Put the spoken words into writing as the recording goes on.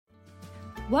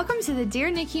Welcome to the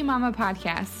Dear NICU Mama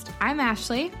podcast. I'm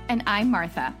Ashley. And I'm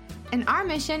Martha. And our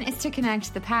mission is to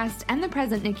connect the past and the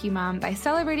present NICU mom by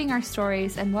celebrating our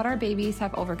stories and what our babies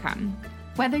have overcome.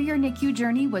 Whether your NICU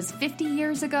journey was 50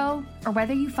 years ago or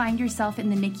whether you find yourself in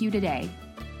the NICU today,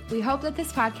 we hope that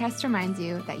this podcast reminds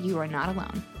you that you are not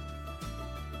alone.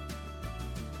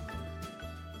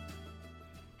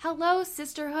 Hello,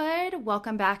 sisterhood.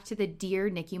 Welcome back to the Dear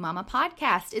NICU Mama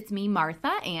podcast. It's me,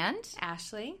 Martha, and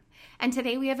Ashley. And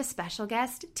today we have a special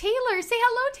guest, Taylor. Say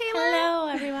hello, Taylor. Hello,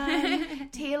 everyone.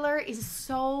 Taylor is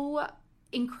so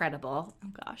incredible. Oh,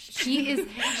 gosh. She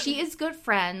is good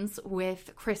friends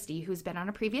with Christy, who's been on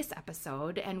a previous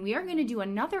episode. And we are going to do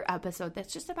another episode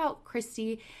that's just about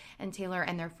Christy and Taylor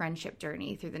and their friendship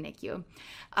journey through the NICU.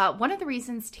 One of the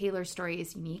reasons Taylor's story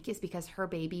is unique is because her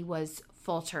baby was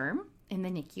full term in the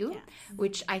NICU, yes.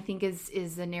 which I think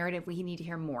is a narrative we need to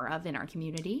hear more of in our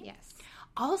community. Yes.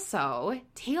 Also,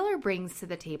 Taylor brings to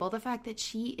the table the fact that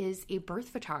she is a birth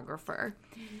photographer.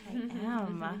 I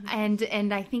am.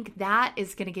 And I think that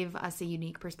is going to give us a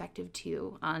unique perspective,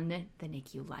 too, on the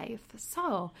NICU life.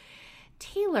 So,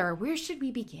 Taylor, where should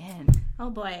we begin? Oh,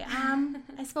 boy.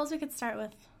 I suppose we could start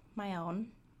with my own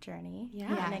journey in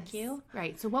the NICU.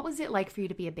 Right. So, what was it like for you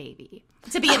to be a baby?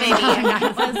 To be a baby.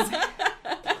 It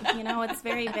was, it's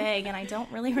very vague, and I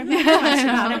don't really remember much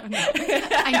about it.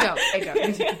 I don't.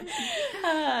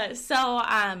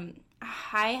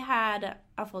 I had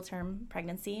a full-term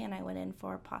pregnancy, and I went in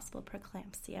for possible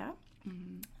preeclampsia.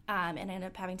 Mm-hmm. And I ended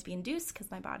up having to be induced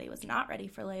because my body was not ready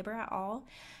for labor at all.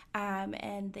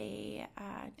 And they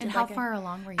And how far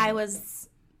along were you? I was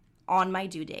on my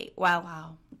due date. Well,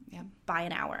 wow. Yeah. By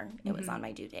an hour, it was on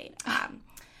my due date.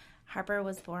 Harper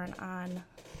was born on...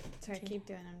 Sorry, keep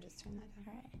doing. I'm just doing that.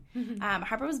 All right.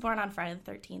 Harper was born on Friday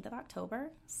the 13th of October,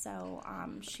 so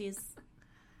she's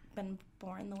been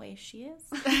born the way she is,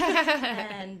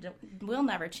 and will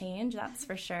never change, that's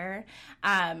for sure.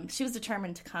 She was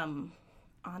determined to come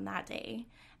on that day,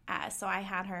 so I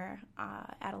had her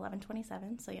at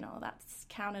 11:27, so that's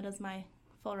counted as my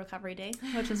full recovery day,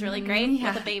 which was really great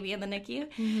with a baby in the NICU.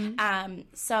 Mm-hmm.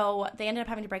 So they ended up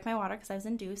having to break my water because I was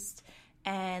induced,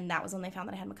 and that was when they found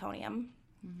that I had meconium.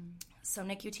 Mm-hmm. So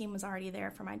NICU team was already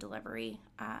there for my delivery,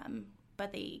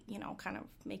 but they, kind of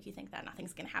make you think that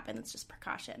nothing's going to happen. It's just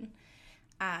precaution.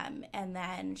 And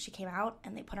then she came out,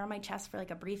 and they put her on my chest for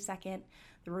like a brief second.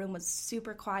 The room was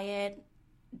super quiet.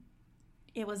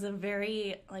 It was a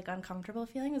very uncomfortable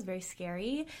feeling. It was very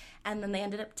scary. And then they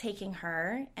ended up taking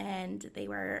her, and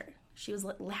she was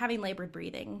having labored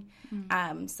breathing.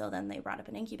 Mm-hmm. So then they brought up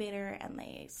an incubator, and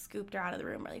they scooped her out of the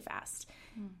room really fast.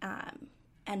 Mm-hmm.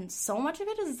 And so much of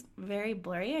it is very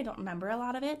blurry. I don't remember a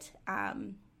lot of it.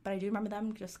 But I do remember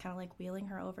them just kind of wheeling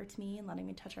her over to me and letting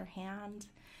me touch her hand.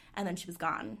 And then she was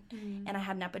gone. Mm-hmm. And I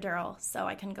had an epidural, so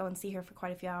I couldn't go and see her for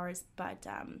quite a few hours. But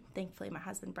thankfully, my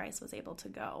husband, Bryce, was able to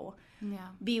go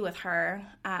be with her.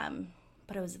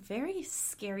 But it was very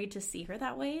scary to see her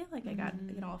that way. I got,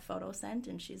 a photo sent,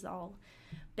 and she's all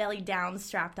belly down,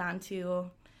 strapped onto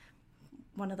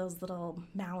one of those little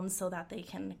mounds so that they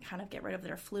can kind of get rid of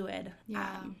their fluid.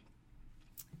 Yeah.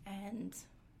 And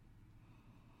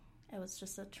it was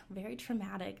just a very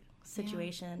traumatic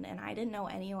situation. And I didn't know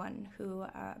anyone who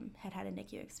had a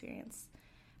NICU experience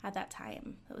at that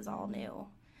time. It was all new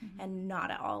and not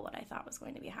at all what I thought was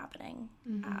going to be happening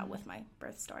with my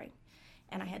birth story.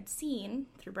 And I had seen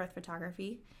through birth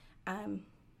photography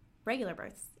regular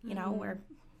births, where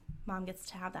mom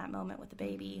gets to have that moment with the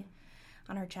baby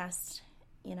on her chest,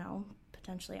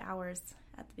 potentially hours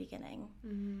at the beginning.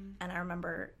 Mm-hmm. And I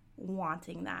remember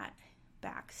wanting that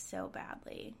back so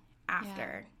badly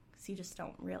after, because you just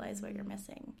don't realize what you're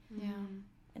missing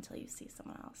until you see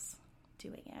someone else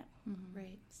doing it. Mm-hmm.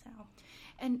 Right. So,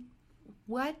 and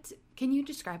can you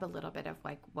describe a little bit of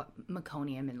what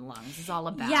meconium in lungs is all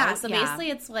about? Yeah, so basically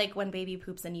it's like when baby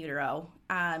poops in utero,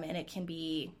 and it can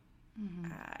be,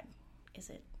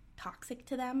 is it toxic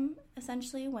to them,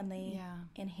 essentially, when they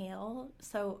inhale.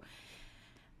 So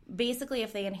basically,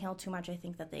 if they inhale too much, I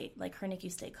think that her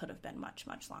NICU stay could have been much,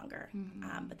 much longer.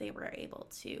 Mm-hmm. But they were able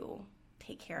to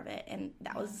take care of it. And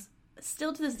that was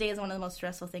still to this day is one of the most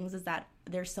stressful things, is that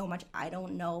there's so much I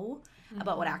don't know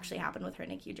about what actually happened with her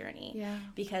NICU journey. Yeah.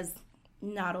 Because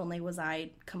not only was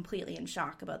I completely in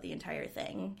shock about the entire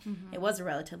thing, it was a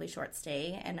relatively short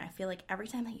stay. And I feel like every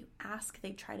time that you ask,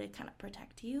 they try to kind of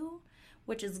protect you,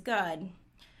 which is good,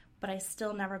 but I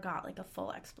still never got a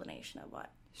full explanation of what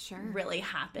really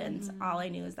happened. Mm-hmm. All I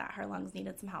knew is that her lungs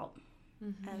needed some help,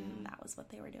 and that was what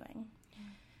they were doing. Yeah.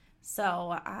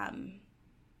 So,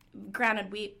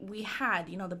 granted, we had,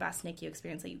 the best NICU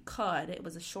experience that you could. It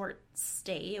was a short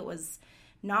stay. It was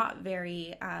not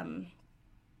very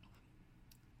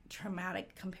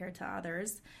traumatic compared to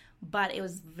others, but it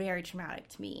was very traumatic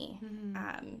to me.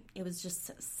 It was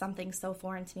just something so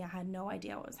foreign to me. I had no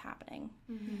idea what was happening.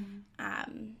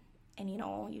 And, you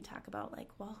know, you talk about, like,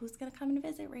 well, who's going to come and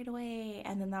visit right away?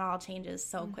 And then that all changes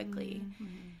so quickly.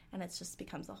 And it just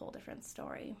becomes a whole different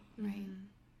story. Right.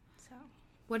 So,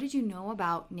 what did you know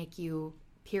about NICU,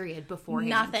 period, beforehand?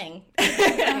 nothing.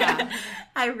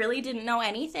 I really didn't know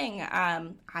anything.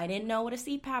 I didn't know what a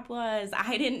CPAP was.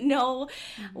 I didn't know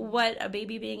what a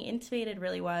baby being intubated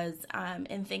really was.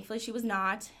 And thankfully she was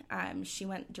not. She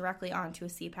went directly onto a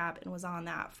CPAP and was on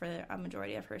that for a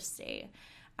majority of her stay.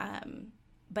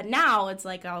 But now it's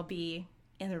like I'll be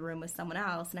in the room with someone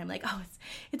else and I'm like, oh,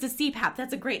 it's a CPAP.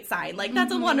 That's a great sign. Like,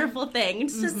 that's a wonderful thing.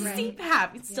 It's just a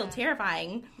CPAP. It's still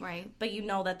terrifying. Right. But you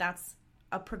know that that's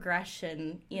a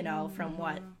progression, you know, from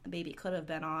what a baby could have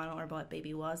been on or what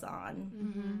baby was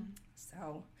on.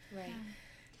 So. Right.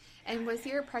 And was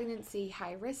your pregnancy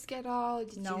high risk at all?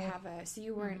 Did No. you have so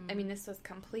you weren't, I mean, this was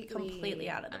completely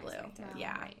out of the blue. unexpected.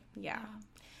 Yeah. Right. Yeah.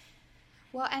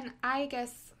 Well, and I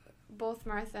guess both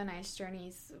Martha and I's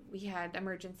journeys, we had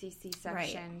emergency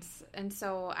C-sections. And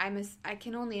so I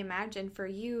can only imagine for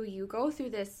you go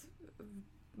through this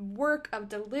work of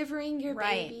delivering your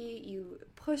baby, you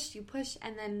push,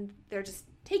 and then they're just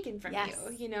taken from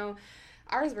you. You know,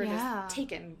 ours were just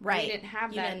taken. Right. We didn't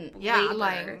have You that didn't-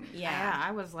 labor.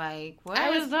 I was like, what I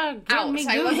was is that? out. Give me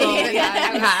I was, Google.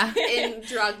 I was in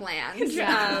drug land.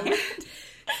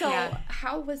 So Yeah.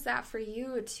 how was that for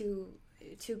you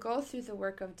to go through the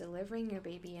work of delivering your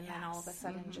baby and then all of a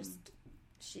sudden just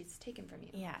she's taken from you?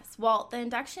 Yes. Well, the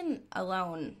induction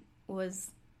alone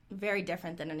was very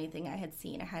different than anything I had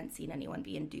seen. I hadn't seen anyone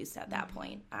be induced at that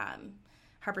point.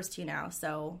 Harper's 2 now,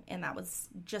 and that was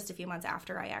just a few months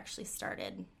after I actually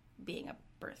started being a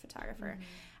birth photographer.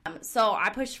 So I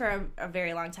pushed for a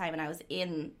very long time, and I was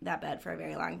in that bed for a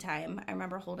very long time. I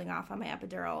remember holding off on my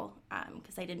epidural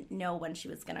because I didn't know when she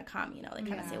was going to come. You know, they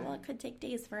kind of say, well, it could take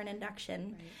days for an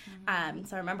induction.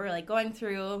 So I remember, like, going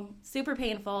through super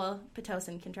painful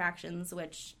Pitocin contractions,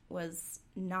 which was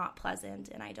not pleasant,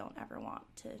 and I don't ever want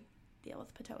to deal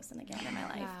with Pitocin again in my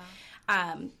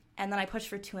life. And then I pushed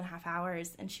for 2.5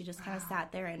 hours, and she just kind of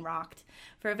sat there and rocked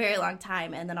for a very long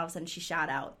time, and then all of a sudden she shot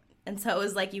out. And so it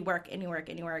was like you work and you work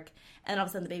and you work, and all of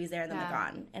a sudden the baby's there and then they're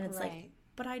gone. And it's like,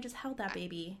 but I just held that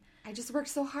baby. I just worked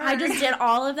so hard. I just did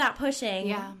all of that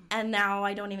pushing, and now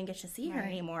I don't even get to see her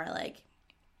anymore. Like,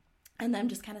 and then I'm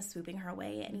just kind of swooping her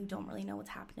away, and you don't really know what's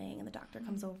happening. And the doctor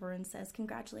comes over and says,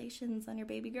 congratulations on your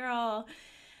baby girl.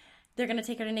 They're going to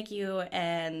take her to NICU,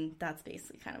 and that's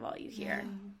basically kind of all you hear.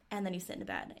 And then you sit in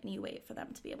bed, and you wait for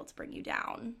them to be able to bring you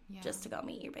down just to go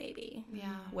meet your baby.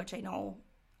 Which I know,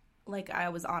 like, I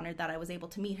was honored that I was able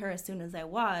to meet her as soon as I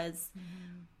was,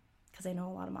 because I know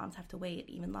a lot of moms have to wait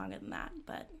even longer than that.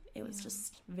 But it was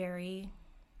just very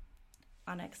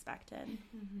unexpected.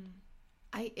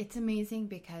 It's amazing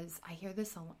because I hear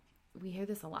this a lot. We hear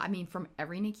this a lot. I mean, from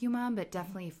every NICU mom, but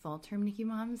definitely full-term NICU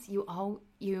moms.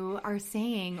 You are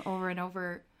saying over and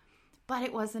over, but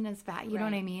it wasn't as bad. You know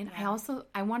what I mean? I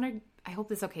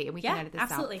hope it's okay, and we can edit this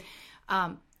absolutely.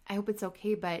 out. I hope it's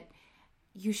okay, but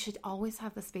you should always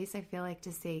have the space, I feel like,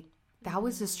 to say, that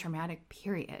was just traumatic,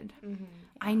 period.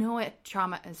 I know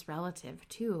trauma is relative,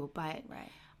 too, but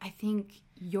I think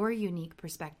your unique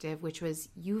perspective, which was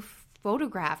you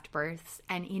photographed births,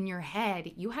 and in your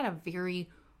head, you had a very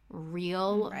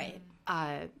real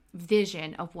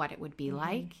vision of what it would be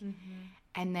like,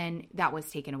 and then that was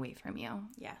taken away from you.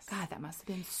 Yes. God, that must have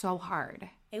been so hard.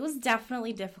 It was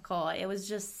definitely difficult. It was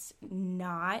just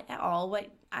not at all what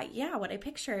I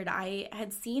pictured. I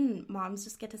had seen moms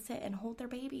just get to sit and hold their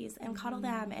babies and cuddle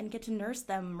them and get to nurse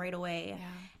them right away.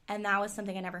 And that was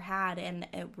something I never had, and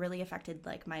it really affected,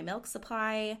 like, my milk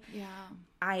supply.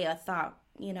 I thought,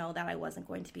 you know, that I wasn't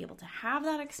going to be able to have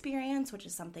that experience, which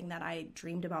is something that I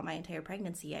dreamed about my entire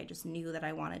pregnancy. I just knew that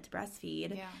I wanted to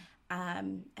breastfeed.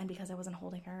 And because I wasn't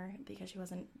holding her, because she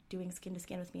wasn't doing skin to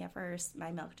skin with me at first,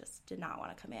 my milk just did not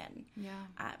want to come in.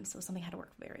 So something I had to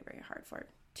work very, very hard for,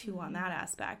 too, on that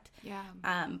aspect.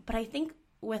 But I think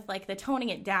with, like, the toning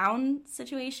it down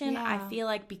situation, I feel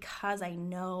like because I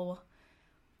know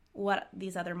what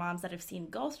these other moms that I've seen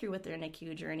go through with their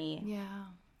NICU journey,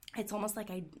 it's almost like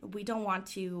we don't want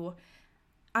to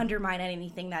undermine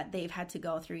anything that they've had to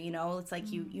go through, you know? It's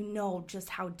like you know just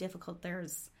how difficult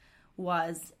theirs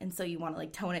was, and so you want to,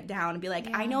 like, tone it down and be like,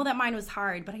 I know that mine was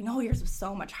hard, but I know yours was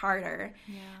so much harder.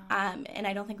 And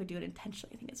I don't think we do it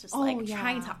intentionally. I think it's just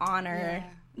trying to honor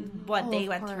what they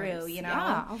went through, you know?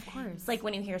 Yeah, of course. It's like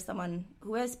when you hear someone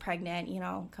who is pregnant, you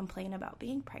know, complain about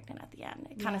being pregnant at the end.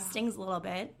 It kind of stings a little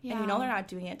bit. Yeah. And you know they're not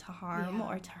doing it to harm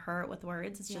or to hurt with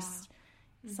words. It's just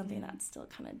something that still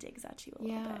kind of digs at you a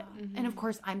little bit. And of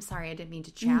course, I'm sorry, I didn't mean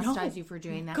to chastise you for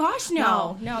doing that. Gosh,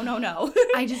 no.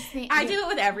 I just think... I do it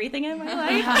with everything in my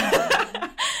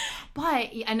life. But,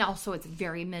 and also it's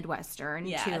very Midwestern,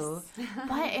 too.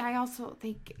 But I also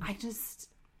think,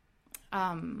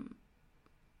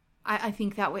 I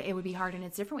think that way it would be hard in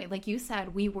its different way. Like you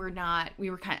said, we were kind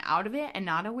of out of it and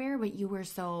not aware, but you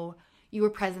were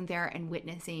present there and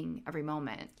witnessing every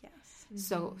moment. Yes.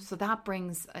 So that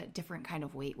brings a different kind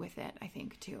of weight with it, I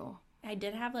think, too. I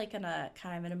did have like kind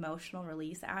of an emotional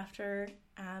release after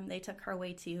they took her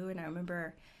away too. And I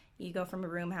remember you go from a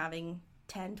room having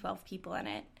 10, 12 people in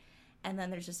it, and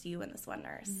then there's just you and this one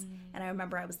nurse. And I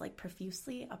remember I was like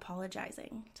profusely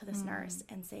apologizing to this nurse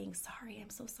and saying, sorry, I'm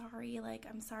so sorry. Like,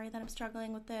 I'm sorry that I'm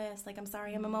struggling with this. Like, I'm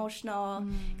sorry I'm emotional.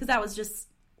 Because that was just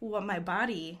what my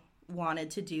body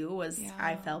wanted to do was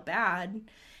I felt bad.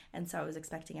 And so I was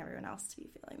expecting everyone else to be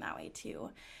feeling that way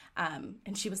too.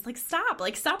 And she was like, stop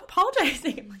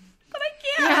apologizing. I'm like, but I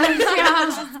can't. I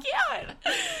just can't.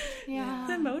 Yeah.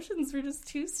 The emotions were just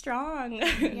too strong.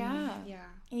 Yeah.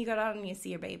 And you go down and you see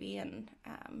your baby, and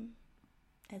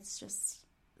it's just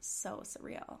so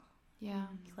surreal. Yeah.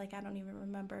 Like, I don't even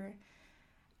remember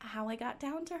how I got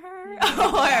down to her.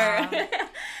 Or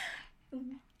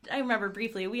I remember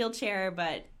briefly a wheelchair,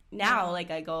 but now,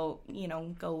 like, I go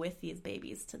with these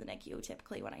babies to the NICU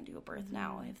typically when I do a birth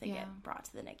now, if they get brought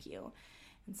to the NICU.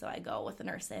 And so I go with the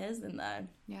nurses and the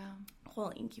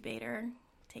whole incubator,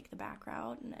 take the back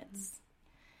route, and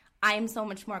I'm so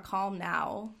much more calm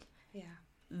now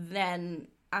than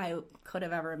I could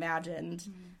have ever imagined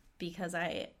because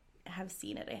I have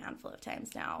seen it a handful of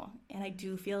times now. And I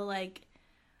do feel like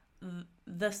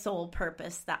the sole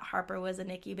purpose that Harper was a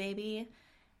NICU baby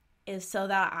is so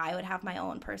that I would have my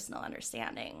own personal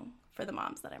understanding for the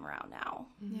moms that I'm around now.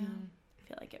 Yeah. I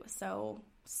feel like it was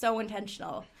so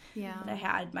intentional that I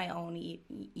had my own,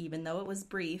 even though it was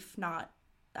brief, not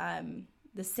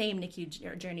the same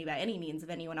NICU journey by any means of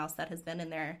anyone else that has been in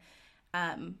there.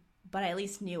 But I at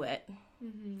least knew it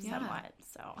somewhat.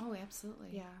 So. Oh, absolutely.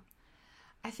 Yeah.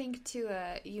 I think, too,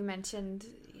 you mentioned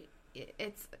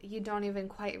you don't even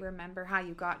quite remember how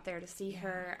you got there to see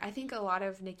her. I think a lot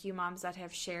of NICU moms that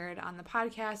have shared on the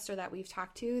podcast or that we've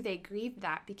talked to, they grieve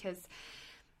that because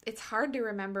it's hard to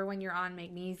remember when you're on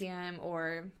magnesium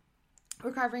or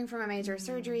recovering from a major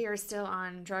surgery or still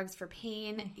on drugs for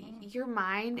pain. Your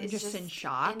mind is just in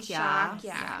shock.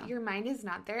 Yeah. Your mind is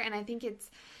not there. And I think it's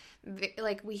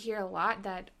like we hear a lot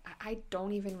that I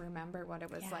don't even remember what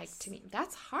it was like to me.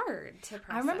 That's hard to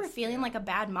process. I remember feeling like a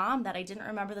bad mom that I didn't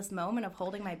remember this moment of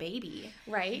holding my baby.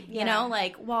 Right. You know,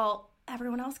 like, well,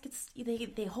 everyone else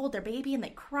they hold their baby and they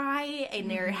cry and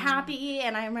they're happy.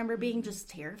 And I remember being just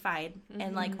terrified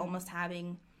and like almost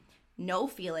having no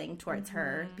feeling towards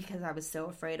her because I was so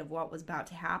afraid of what was about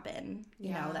to happen,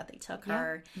 you know, that they took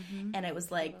her. And it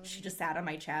was like, she just sat on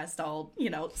my chest all,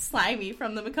 slimy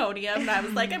from the meconium. And I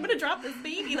was like, I'm going to drop this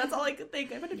baby. That's all I could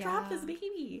think. I'm going to drop this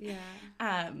baby.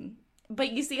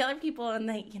 But you see other people and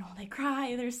they, they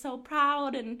cry. They're so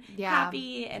proud and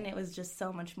happy. And it was just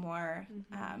so much more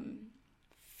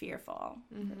fearful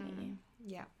for me.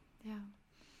 Yeah.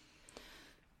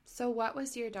 So what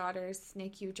was your daughter's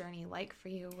NICU journey like for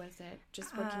you? Was it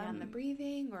just working on the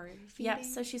breathing or feeding? Yeah,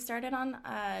 so she started on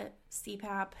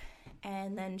CPAP,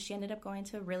 and then she ended up going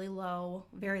to a really low,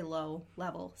 very low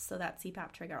level, so that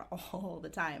CPAP trigger all the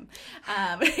time.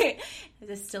 I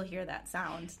just still hear that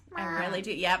sound. I really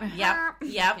do. Yep,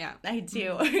 I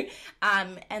do.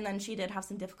 And then she did have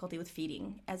some difficulty with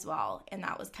feeding as well, and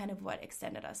that was kind of what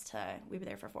extended us to, we were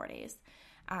there for 4 days.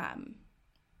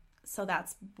 So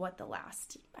that's what the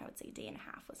last, I would say, day and a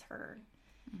half was her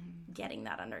getting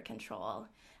that under control.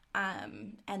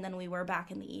 And then we were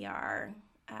back in the ER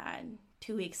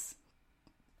 2 weeks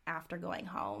after going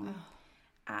home,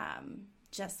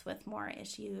 just with more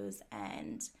issues.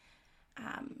 And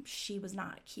she was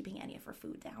not keeping any of her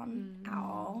food down at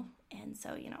all. And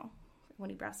so,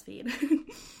 when you breastfeed,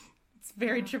 it's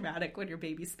very traumatic when your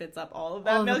baby spits up all of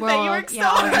that milk that you worked so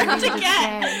hard to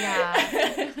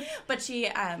get. But she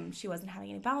wasn't having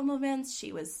any bowel movements.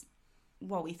 She was,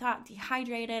 what we thought,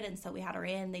 dehydrated, and so we had her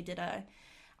in. They did a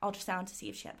ultrasound to see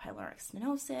if she had pyloric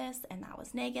stenosis, and that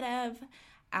was negative.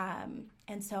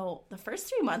 And so the first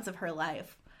 3 months of her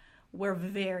life were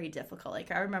very difficult.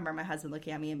 Like, I remember my husband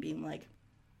looking at me and being like,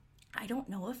 I don't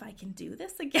know if I can do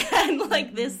this again.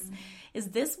 Like, is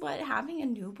this what having a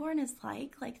newborn is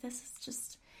like? Like, this is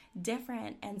just,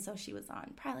 different. And so she was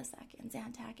on Prilosec and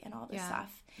Zantac and all this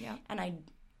stuff. Yeah. And I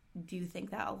do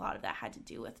think that a lot of that had to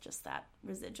do with just that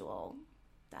residual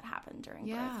that happened during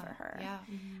birth for her. Yeah.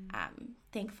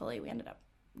 Thankfully, we ended up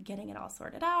getting it all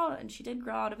sorted out, and she did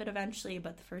grow out of it eventually,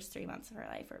 but the first 3 months of her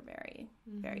life were very,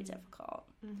 very difficult.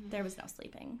 There was no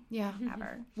sleeping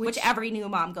ever, which every new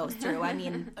mom goes through. I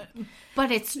mean,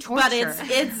 but it's torture. But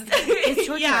it's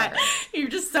torture. Yeah, you're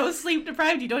just so sleep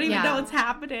deprived, you don't even know what's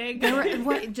happening.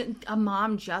 A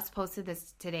mom just posted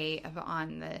this today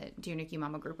on the Dear NICU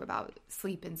Mama group about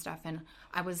sleep and stuff, and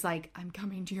I was like, I'm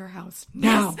coming to your house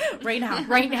now. Yes, right now.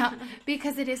 Right now.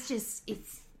 Because it is just,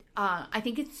 I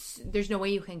think there's no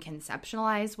way you can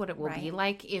conceptualize what it will be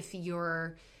like if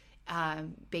your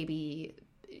baby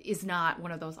is not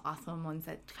one of those awesome ones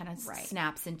that kind of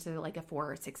snaps into like a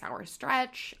 4 or 6 hour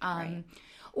stretch.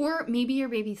 Or maybe your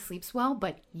baby sleeps well,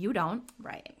 but you don't.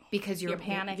 Right. Because you're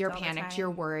panicked,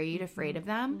 you're worried, afraid of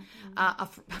them.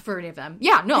 Afraid of them.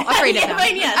 Yeah, no, afraid of them.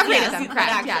 Afraid of them,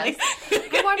 correct, yes.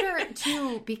 I wonder,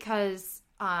 too, because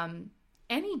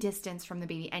any distance from the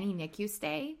baby, any NICU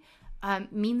stay,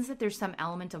 means that there's some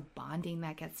element of bonding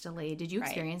that gets delayed. Did you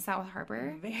experience that with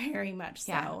Harper? Very much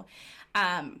so.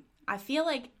 I feel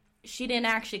like she didn't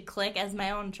actually click as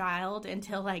my own child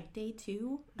until like day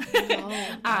 2.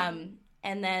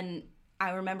 And then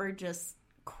I remember just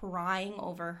crying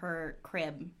over her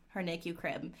crib, her NICU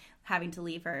crib, having to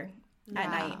leave her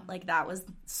at night. Like that was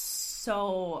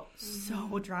so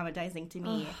traumatizing to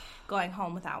me, going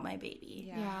home without my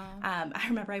baby. I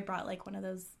remember I brought like one of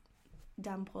those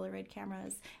dumb Polaroid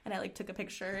cameras, and I like took a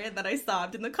picture, and then I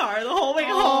sobbed in the car the whole way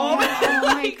home. Oh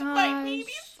like, my baby's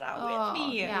not with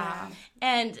me.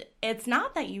 And it's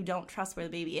not that you don't trust where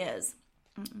the baby is.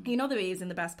 You know the baby's in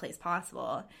the best place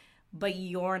possible, but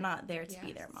you're not there to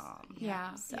be their mom.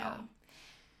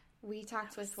 We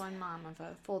talked with one mom of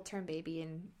a full-term baby,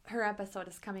 and her episode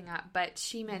is coming up, but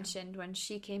she mentioned when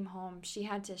she came home, she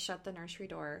had to shut the nursery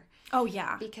door. Oh,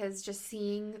 yeah. Because just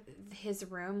seeing his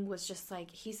room was just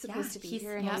like, he's supposed to be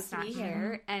here, and he's not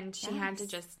here. And she had to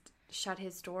just shut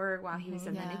his door while he was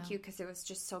in the NICU, because it was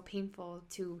just so painful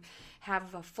to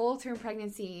have a full-term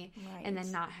pregnancy and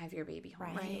then not have your baby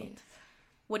home. Right.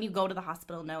 When you go to the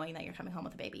hospital knowing that you're coming home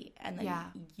with a baby, and then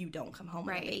you don't come home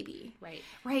with a baby.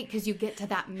 Right, because you get to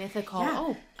that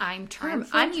mythical, I'm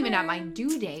even at my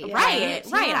due date. Right.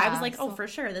 I was like, for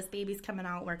sure, this baby's coming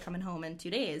out, we're coming home in 2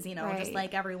 days, just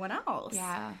like everyone else.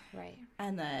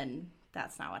 And then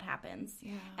that's not what happens.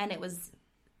 And it was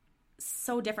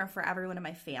so different for everyone in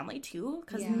my family too,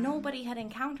 because nobody had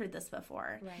encountered this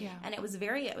before. And it was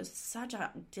such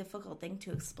a difficult thing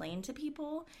to explain to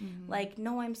people. Like,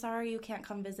 no, I'm sorry you can't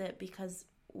come visit because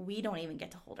we don't even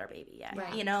get to hold our baby yet.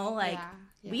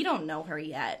 We don't know her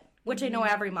yet, which I know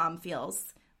every mom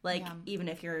feels like. Even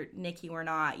if you're NICU or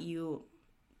not, you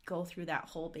go through that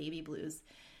whole baby blues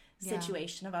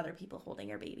situation of other people holding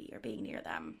your baby or being near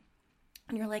them.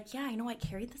 And you're like, I know I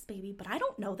carried this baby, but I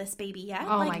don't know this baby yet.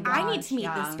 Oh, my gosh, I need to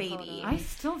meet this baby. Totally. I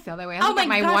still feel that way. I look at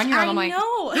my 1-year-old, I'm like,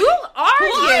 know. Who are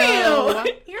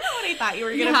you? You're not what I thought you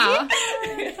were going to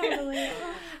be. Totally.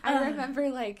 I remember,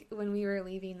 like, when we were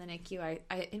leaving the NICU,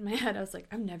 I in my head, I was like,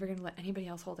 I'm never going to let anybody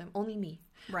else hold him. Only me.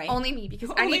 Right. Only me,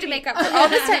 because I need to make up for all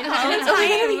this time.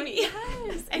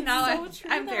 Yes. And now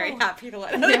I'm very happy to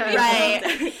let him.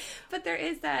 Right. But there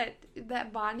is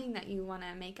that bonding that you want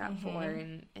to make up for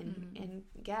and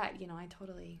get, I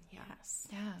totally,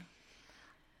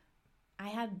 I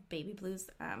had baby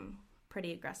blues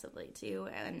pretty aggressively, too,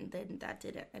 and then that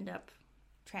did end up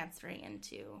transferring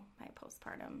into my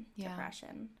postpartum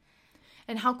depression.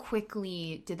 And how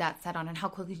quickly did that set on, and how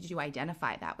quickly did you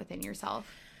identify that within yourself?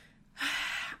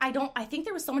 I think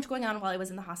there was so much going on while I was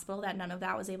in the hospital that none of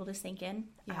that was able to sink in.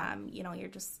 You're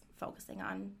just focusing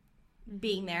on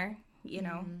being there.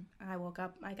 I woke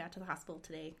up, I got to the hospital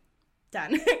today,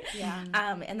 done.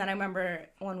 And then I remember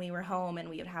when we were home and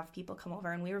we would have people come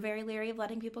over, and we were very leery of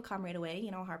letting people come right away.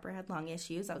 Harper had lung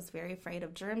issues. I was very afraid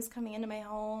of germs coming into my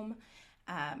home.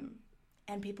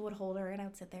 And people would hold her, and I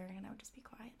would sit there and I would just be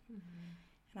quiet.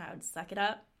 And I would suck it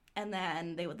up, and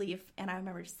then they would leave. And I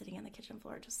remember just sitting on the kitchen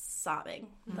floor just sobbing.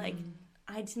 Like,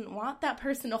 I didn't want that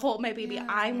person to hold my baby.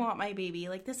 I want my baby.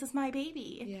 Like, this is my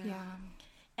baby.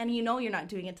 And you're not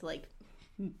doing it to, like,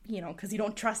 because you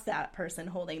don't trust that person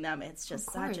holding them. It's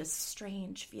just such a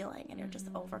strange feeling, and you're just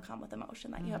overcome with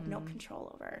emotion that you have no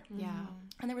control over.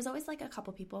 And there was always, like, a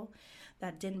couple people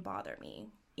that didn't bother me.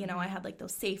 I had, like,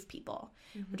 those safe people,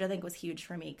 which I think was huge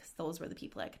for me, because those were the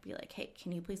people I could be like, hey,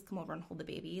 can you please come over and hold the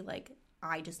baby? Like,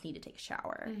 I just need to take a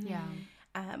shower.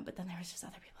 But then there was just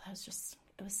other people that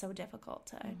it was so difficult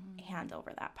to hand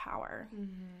over that power.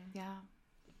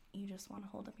 you just want to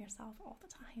hold them yourself all the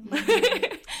time.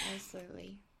 Mm-hmm.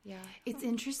 Absolutely. Yeah. It's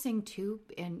interesting too,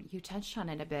 and you touched on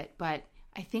it a bit, but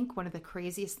I think one of the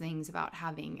craziest things about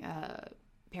having a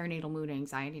perinatal mood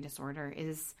anxiety disorder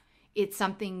is it's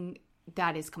something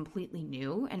that is completely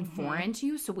new and foreign to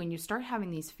you. So when you start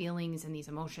having these feelings and these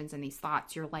emotions and these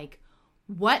thoughts, you're like,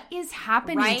 what is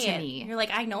happening to me? You're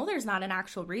like, I know there's not an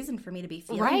actual reason for me to be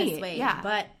feeling this way,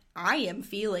 but I am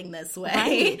feeling this way.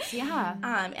 Right. Yeah.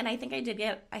 And I think I did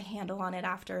get a handle on it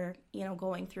after,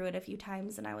 going through it a few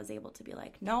times, and I was able to be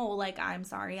like, no, like, I'm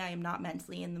sorry, I am not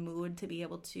mentally in the mood to be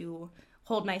able to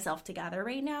hold myself together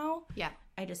right now. Yeah.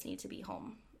 I just need to be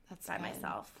home by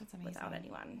myself without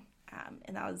anyone.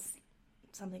 And that was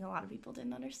something a lot of people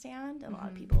didn't understand. And a lot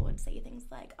of people would say things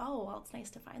like, oh, well, it's nice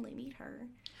to finally meet her.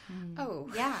 Oh.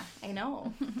 Yeah, I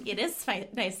know. It is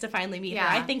nice to finally meet her.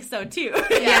 I think so, too.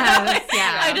 Yeah.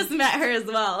 I just met her as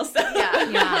well. So.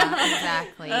 Yeah,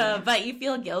 exactly. But you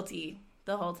feel guilty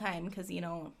the whole time because,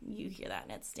 you hear that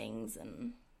and it stings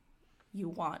and you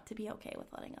want to be okay with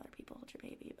letting other people hold your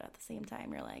baby. But at the same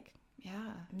time, you're like,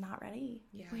 I'm not ready.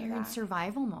 Yeah. Well, you're in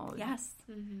survival mode. Yes.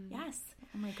 Mm-hmm. Yes.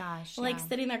 Oh my gosh. Like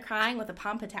sitting there crying with a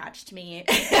pump attached to me.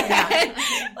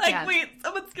 Yeah. Wait,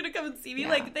 someone's going to come and see me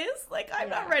like this? Like, I'm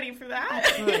not ready for that.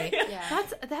 Absolutely.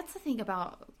 That's the thing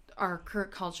about our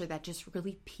current culture that just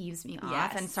really peeves me off.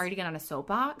 Yes. And sorry to get on a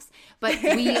soapbox, but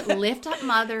we lift up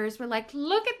mothers. We're like,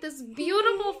 look at this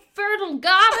beautiful, fertile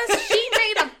goddess. She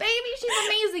made a baby. She's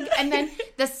amazing. And then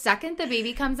the second the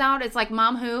baby comes out, it's like,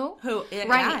 Mom, who? Who? Right.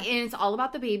 Yeah. And it's all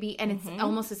about the baby. And it's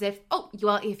almost as if,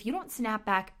 if you don't snap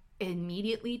back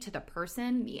immediately to the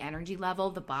person, the energy level,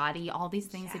 the body, all these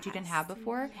things that you didn't have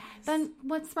before, then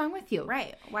what's wrong with you?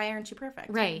 Right. Why aren't you perfect?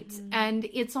 Right. And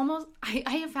it's almost,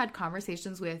 I have had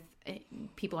conversations with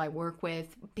people I work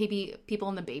with, people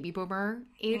in the baby boomer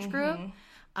age group,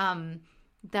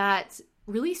 that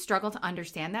really struggle to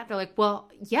understand that. They're like, well,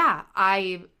 yeah,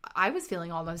 I was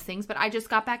feeling all those things, but I just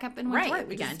got back up and went to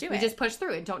work again. We just push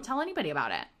through it. Don't tell anybody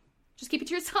about it. Just keep it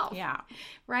to yourself. Yeah.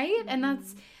 Right. And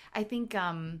that's, I think,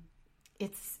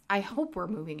 I hope we're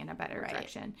moving in a better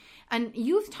direction. And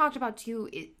you've talked about too,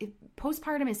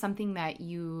 postpartum is something that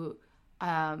you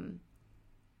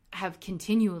have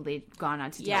continually gone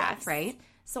on to deal with, right?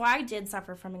 So I did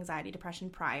suffer from anxiety, depression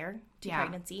prior to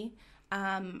pregnancy.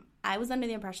 I was under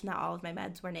the impression that all of my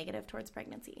meds were negative towards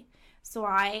pregnancy. So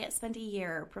I spent a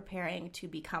year preparing to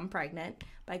become pregnant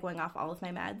by going off all of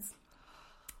my meds.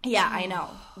 Yeah, I know.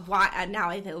 Why? And now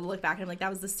I look back and I'm like,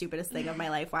 that was the stupidest thing of my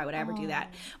life. Why would I ever do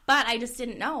that? But I just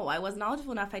didn't know. I wasn't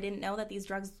knowledgeable enough. I didn't know that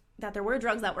there were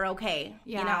drugs that were okay,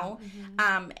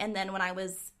 And then when I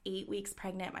was 8 weeks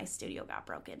pregnant, my studio got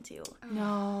broke into.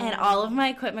 No. And all of my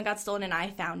equipment got stolen and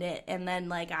I found it. And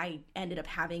then, I ended up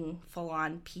having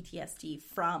full-on PTSD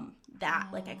from that.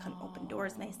 I couldn't open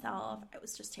doors myself. I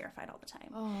was just terrified all the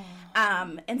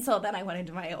time. And so then I went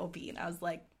into my OB and I was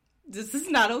like, this is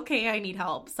not okay. I need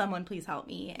help. Someone please help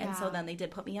me. And so then they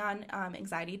did put me on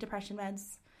anxiety, depression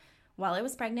meds while I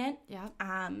was pregnant. Yeah.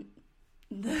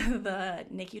 The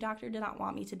NICU doctor did not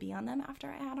want me to be on them after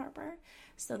I had Harper,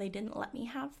 so they didn't let me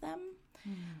have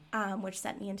them, which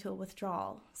sent me into a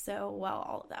withdrawal. So while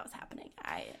all of that was happening,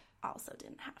 I also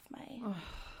didn't have my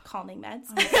calming meds.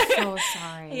 I'm so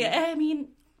sorry. Yeah, I mean,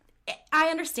 I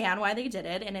understand why they did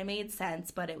it, and it made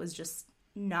sense, but it was just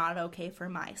not okay for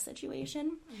my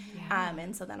situation. Yeah.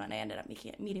 And so then when I ended up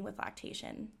meeting with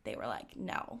lactation, they were like,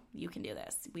 no, you can do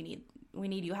this. We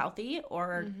need you healthy,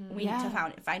 or we need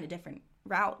to find a different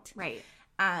route. Right.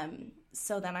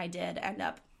 So then I did end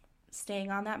up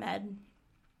staying on that med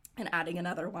and adding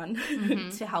another one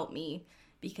to help me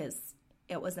because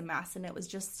it was a mess, and it was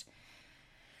just,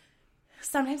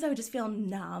 sometimes I would just feel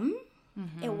numb.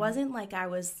 It wasn't like I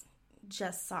was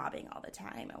just sobbing all the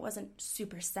time. I wasn't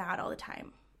super sad all the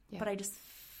time, but I just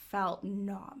felt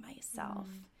not myself.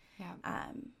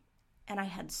 And I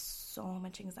had so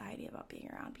much anxiety about being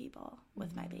around people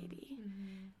with my baby.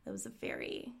 It was a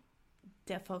very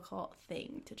difficult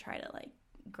thing to try to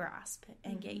grasp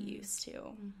and get used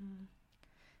to.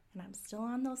 And I'm still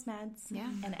on those meds.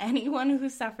 And anyone who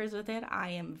suffers with it, I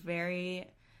am very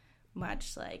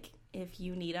much like, if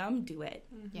you need them, do it.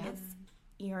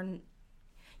 You're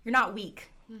not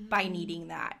weak by needing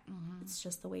that. It's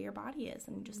just the way your body is,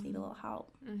 and you just need a little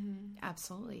help.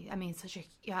 Absolutely. I mean,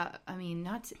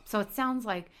 so it sounds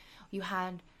like you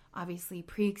had obviously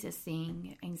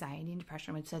pre-existing anxiety and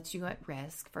depression, which sets you at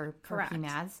risk for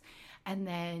PMADs. And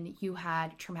then you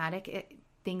had traumatic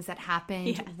things that happened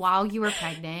Yes. while you were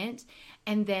pregnant,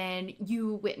 and then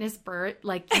you witnessed birth,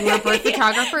 like you were a birth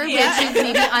photographer, Yeah. which is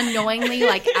maybe unknowingly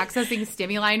like accessing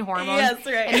stimuli and hormones. Yes,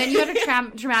 right. And then you had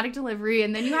a traumatic delivery,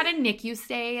 and then you had a NICU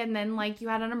stay, and then like you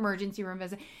had an emergency room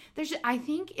visit. I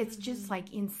think it's just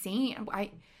like insane.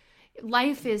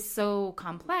 Life is so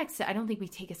complex that I don't think we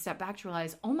take a step back to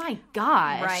realize, oh my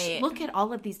gosh, Right. look at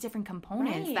all of these different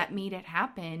components Right. that made it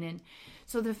happen. And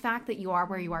so the fact that you are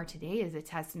where you are today is a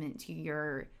testament to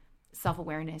your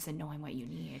self-awareness and knowing what you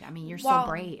need. I mean, you're so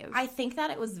brave. I think that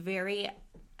it was very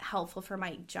helpful for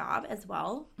my job as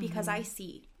well, because I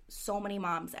see so many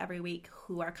moms every week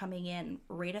who are coming in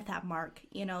right at that mark.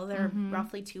 You know, they're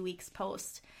roughly 2 weeks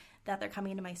post that they're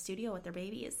coming into my studio with their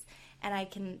babies. And I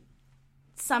can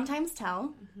sometimes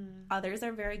tell. Others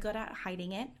are very good at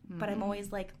hiding it. But I'm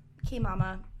always like, okay,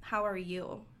 mama, how are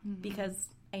you? Because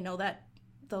I know that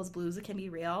those blues can be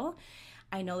real.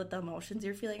 I know that the emotions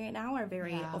you're feeling right now are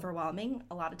very overwhelming.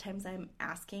 A lot of times I'm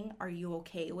asking, are you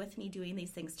okay with me doing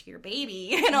these things to your baby?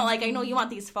 You know, like I know you want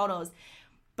these photos,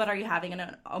 but are you having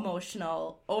an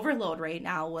emotional overload right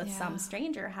now with some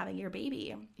stranger having your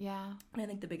baby? Yeah. And I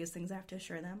think the biggest things I have to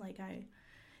assure them, like, I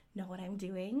know what I'm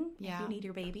doing. Yeah. If you need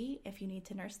your baby, if you need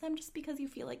to nurse them, just because you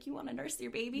feel like you want to nurse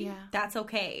your baby, Yeah. that's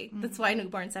okay. That's why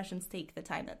newborn sessions take the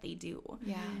time that they do.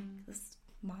 Yeah. Because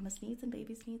mama's needs and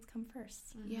baby's needs come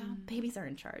first. Yeah. Babies are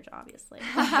in charge, obviously.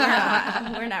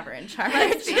 We're never in charge.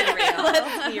 Let's be real.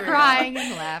 Let's be real. Crying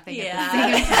and laughing Yeah. at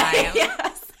the same time.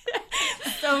 Yes.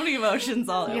 So many emotions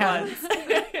all at once.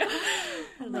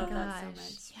 I love that so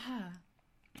much.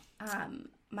 Yeah.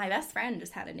 My best friend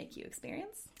just had a NICU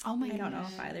experience. Oh my I don't know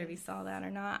gosh. if either of you saw that or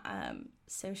not.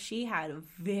 So she had a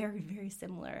very, very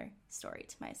similar story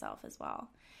to myself as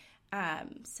well.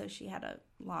 So she had a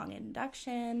long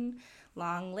induction,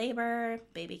 long labor,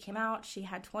 baby came out. She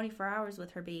had 24 hours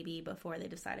with her baby before they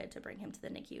decided to bring him to the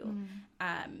NICU.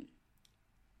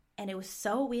 And it was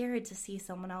so weird to see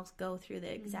someone else go through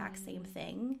the exact same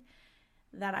thing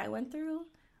that I went through.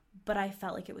 But I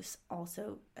felt like it was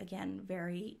also, again,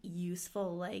 very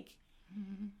useful. Like,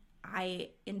 I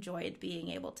enjoyed being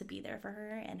able to be there for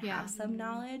her and have some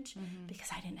knowledge because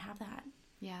I didn't have that.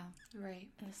 Yeah. Right.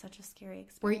 It was such a scary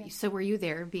experience. Were you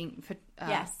there being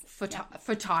Yes.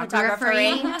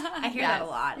 photographering? I hear that a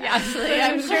lot, actually.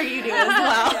 I'm sure you do as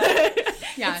well.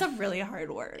 Yeah. It's a really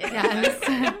hard word.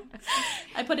 Yes.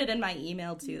 I put it in my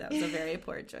email, too. That was a very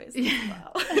poor choice as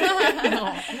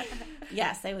well.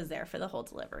 Yes, I was there for the whole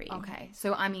delivery. Okay.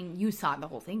 So, I mean, you saw the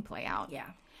whole thing play out.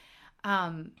 Yeah.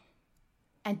 And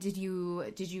did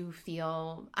you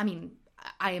feel, I mean,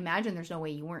 I imagine there's no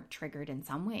way you weren't triggered in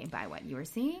some way by what you were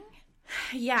seeing?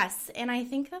 Yes, and I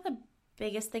think that the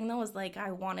biggest thing, though, was, like,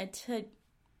 I wanted to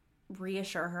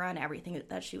reassure her on everything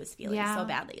that she was feeling so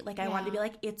badly. Like, I wanted to be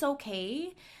like, it's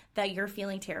okay that you're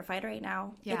feeling terrified right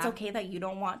now. Yeah. It's okay that you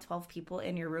don't want 12 people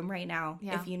in your room right now.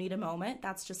 Yeah. If you need a moment,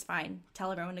 that's just fine.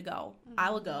 Tell everyone to go.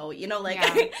 I will go. You know, like,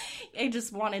 I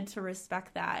just wanted to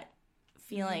respect that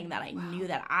feeling that I knew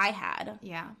that I had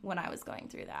when I was going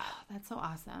through that. That's so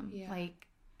awesome. Yeah. Like,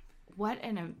 what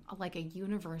a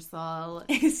universal,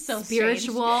 It's so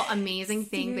spiritual, amazing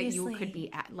thing that you Seriously. could be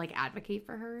advocate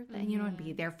for her, and and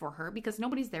be there for her, because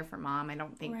nobody's there for mom. I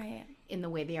don't think Right. in the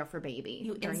way they are for baby.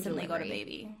 You during instantly go to delivery.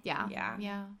 baby. Yeah. Yeah.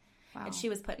 Yeah. Wow. And she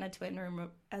was put in a twin room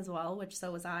as well, which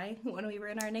so was I when we were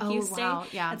in our NICU Oh, stay. wow.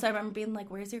 Yeah. And so I remember being like,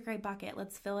 where's your gray bucket?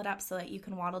 Let's fill it up so that you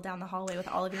can waddle down the hallway with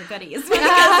all of your goodies.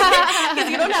 Because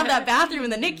you don't have that bathroom in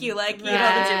the NICU like, you know,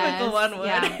 the typical one would.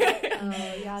 Yeah.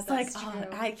 Oh, yeah, It's like,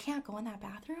 I can't go in that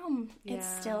bathroom. It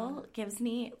still gives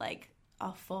me like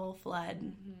a full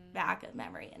flood back of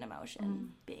memory and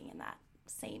emotion being in that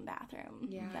same bathroom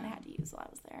that I had to use while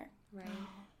I was there. Right.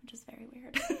 Which is very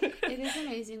weird. It is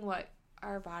amazing what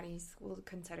our bodies will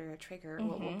consider a trigger,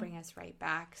 what will bring us right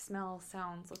back. Smell,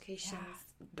 sounds, locations,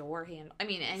 door handle. I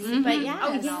mean, anything. But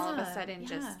and all of a sudden, yeah.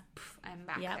 just I'm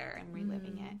back there. I'm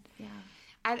reliving it. Yeah.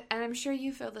 And I'm sure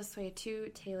you feel this way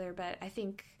too, Taylor, but I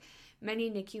think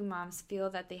many NICU moms feel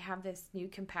that they have this new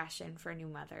compassion for new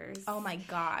mothers. Oh my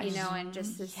gosh. You know, and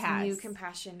just this new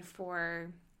compassion for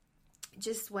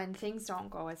just when things don't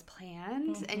go as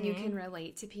planned and you can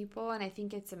relate to people. And I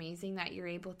think it's amazing that you're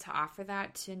able to offer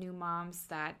that to new moms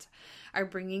that are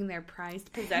bringing their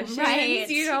prized possessions,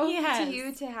 you know, to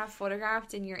you to have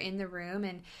photographed, and you're in the room.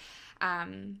 And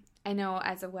I know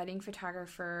as a wedding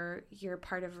photographer, you're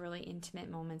part of really intimate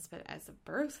moments, but as a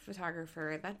birth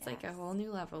photographer, that's like a whole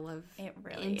new level of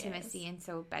intimacy. And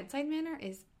so bedside manner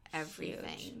is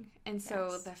everything. Huge. And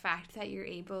so the fact that you're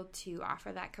able to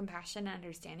offer that compassion and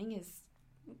understanding is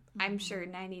I'm sure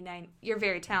 99, you're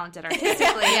very talented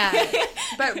artistically.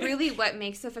 But really what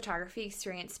makes the photography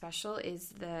experience special is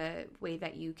the way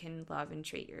that you can love and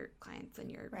treat your clients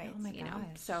and your, you know,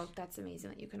 so that's amazing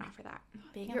that you can offer that.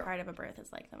 Being a part of a birth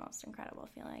is like the most incredible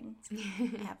feeling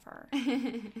ever.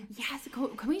 Yes.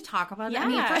 Can we talk about that? I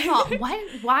mean, first of all,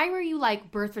 why were you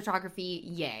like birth photography?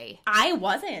 Yay. I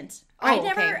wasn't.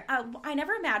 Okay. I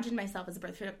never imagined myself as a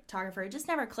birth photographer. It just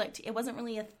never clicked. It wasn't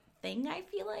really a thing, I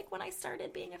feel like, when I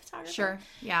started being a photographer. Sure.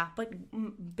 Yeah. But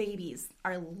babies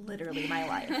are literally my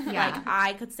life. Like,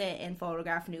 I could sit and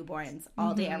photograph newborns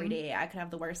all day, every day. I could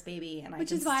have the worst baby, and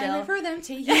Which is why I refer them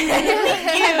to you.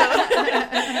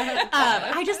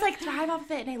 I just like thrive off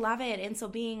of it, and I love it. And so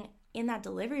being in that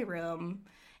delivery room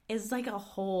is like a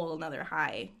whole another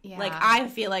high. Yeah. Like, I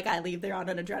feel like I leave there on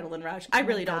an adrenaline rush. I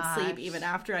really don't sleep even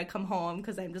after I come home,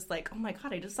 because I'm just like, oh my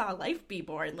God, I just saw life be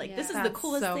born. Like, this is the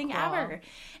coolest thing ever.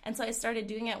 And so I started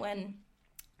doing it when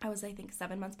I was, I think,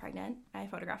 7 months pregnant. I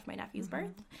photographed my nephew's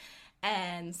birth.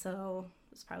 And so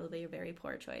it was probably a very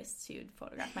poor choice to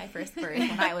photograph my first birth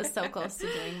when I was so close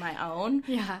to doing my own.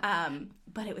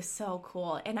 But it was so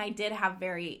cool. And I did have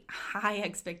very high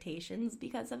expectations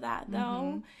because of that,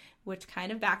 though, which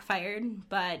kind of backfired.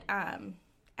 But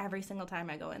every single time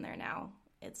I go in there now,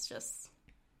 it's just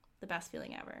the best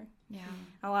feeling ever. Yeah.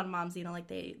 A lot of moms, you know, like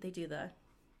they do the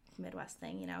Midwest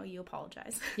thing, you know, you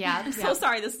apologize. Yeah. I'm so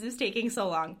sorry this is taking so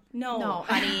long. No,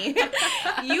 honey.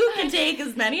 You can take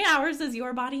as many hours as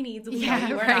your body needs. You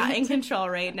are not in control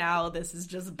right now. This is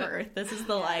just birth. This is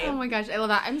the life. Oh my gosh, I love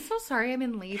that. I'm so sorry I'm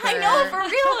in labor. I know, for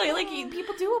real. Like,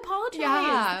 people do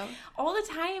apologize all the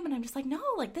time, and I'm just like, no,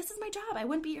 like, this is my job. I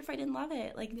wouldn't be here if I didn't love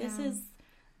it. Like, this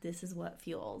is what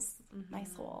fuels my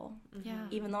soul. Yeah.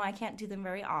 Even though I can't do them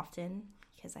very often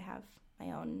because I have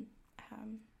my own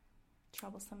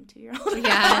troublesome 2-year-old.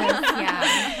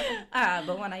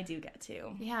 But when I do get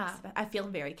to, I feel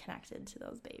very connected to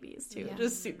those babies too.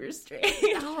 Just super strange.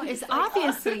 Oh, it's like,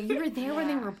 obviously you were there when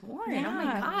they were born. Oh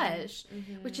my gosh.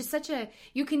 Which is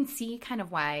you can see kind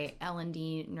of why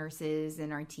L&D nurses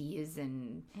and RTs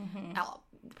and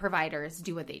providers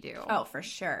do what they do. Oh, for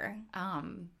sure.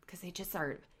 Because they just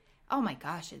are, oh my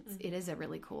gosh, it is a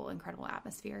really cool, incredible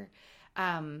atmosphere.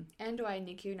 And why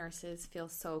NICU nurses feel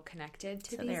so connected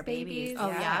to these their babies. Oh,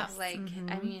 yeah. Like,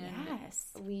 I mean,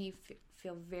 we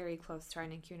feel very close to our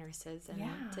NICU nurses. And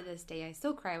to this day, I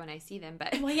still cry when I see them. But,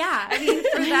 I mean,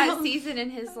 for that season in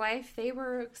his life, they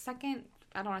were second,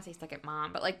 I don't want to say second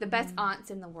mom, but, like, the best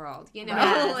aunts in the world, you know?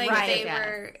 They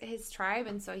were his tribe.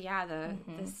 And so,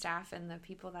 the staff and the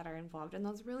people that are involved in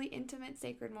those really intimate,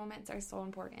 sacred moments are so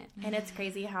important. And it's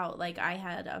crazy how, like, I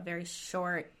had a very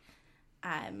short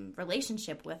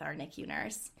relationship with our NICU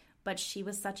nurse, but she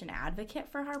was such an advocate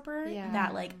for Harper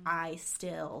that, like, I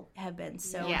still have been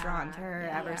so drawn to her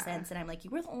ever since. And I'm like, you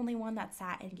were the only one that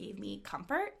sat and gave me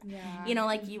comfort. You know,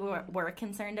 like, you were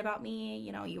concerned about me.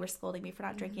 You know, you were scolding me for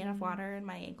not drinking enough water, and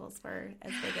my ankles were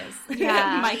as big as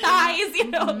my thighs, you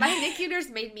know. My NICU nurse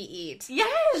made me eat.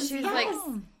 Yes. She was like,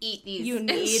 eat these. You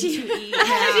need to eat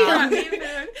now.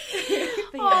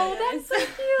 Oh, that's so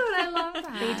cute. I love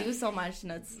that. They do so much,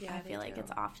 and I feel like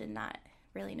it's often not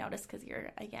really noticed because you're,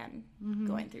 again,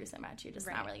 going through so much. You're just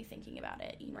not really thinking about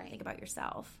it. You think about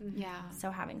yourself. Yeah.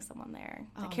 So having someone there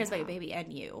that cares about your baby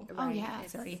and you. Oh, yeah.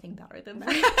 Is there anything better than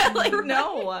that? Like,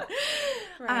 no.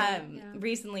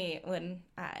 Recently, when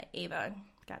Ava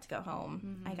got to go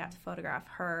home, I got to photograph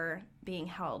her being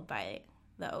held by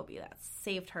the OB that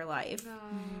saved her life.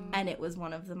 And it was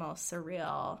one of the most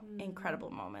surreal, incredible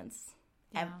moments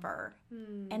ever.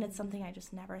 And it's something I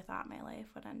just never thought my life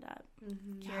would end up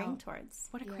gearing towards.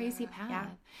 What a crazy path. Yeah.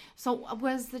 So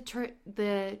was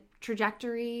the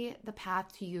trajectory, the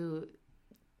path to you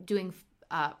doing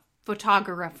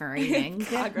photographing,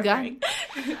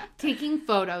 taking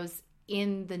photos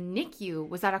in the NICU,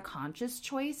 was that a conscious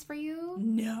choice for you?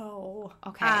 No.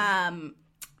 Okay.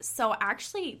 So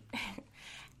actually,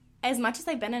 as much as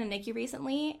I've been in a NICU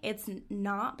recently, it's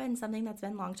not been something that's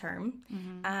been long term.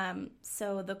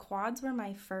 So the quads were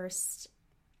my first,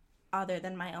 other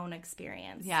than my own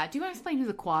experience. Yeah. Do you want to explain who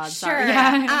the quads are? Sure.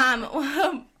 Yeah.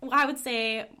 Well, I would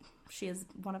say she is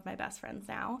one of my best friends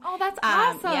now. Oh, that's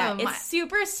awesome. Yeah, it's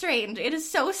super strange. It is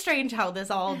so strange how this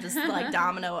all just like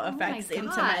domino effects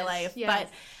into my life. Yes.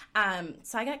 But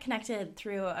so I got connected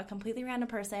through a completely random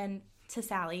person to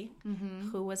Sally,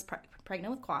 who was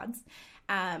pregnant with quads.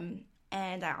 And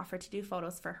I offered to do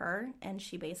photos for her, and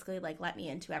she basically, like, let me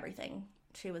into everything.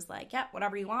 She was like, yep,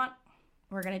 whatever you want,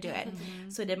 we're going to do it.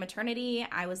 So I did maternity.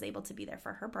 I was able to be there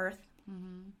for her birth.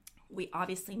 We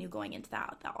obviously knew going into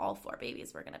that all 4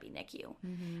 babies were going to be NICU.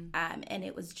 And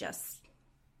it was just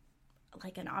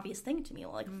like an obvious thing to me.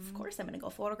 Well, like, of course I'm going to go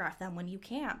photograph them when you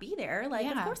can't be there. Like,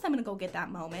 of course I'm going to go get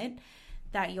that moment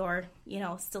that you're, you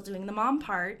know, still doing the mom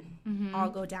part. I'll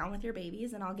go down with your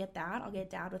babies and I'll get that. I'll get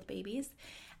dad with babies.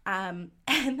 And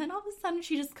then all of a sudden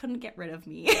she just couldn't get rid of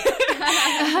me.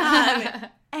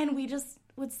 And we just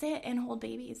would sit and hold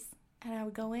babies. And I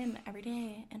would go in every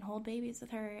day and hold babies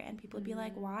with her, and people would be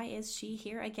like, why is she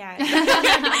here again?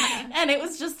 And it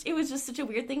was just such a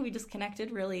weird thing. We just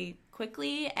connected really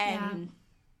quickly, and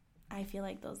I feel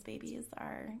like those babies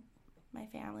are my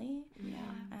family.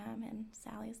 And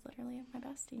Sally's literally my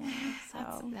bestie now.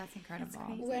 So that's incredible.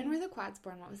 When were the quads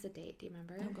born? What was the date? Do you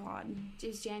remember? Oh, God. It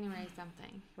was January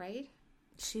something, right?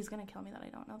 She's going to kill me that I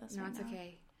don't know this. No, right it's now.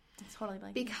 okay. It's totally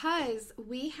blank. Because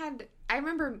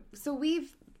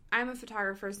I'm a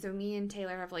photographer, so me and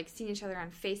Taylor have, like, seen each other on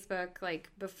Facebook, like,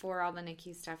 before all the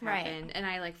NICU stuff happened. Right. And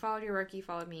I, like, followed your work, you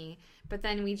followed me. But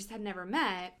then we just had never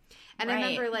met. And I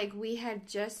remember, like, we had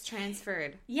just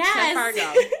transferred to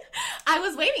Fargo. I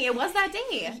was waiting. It was that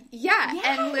day. Yeah.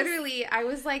 Yes. And literally, I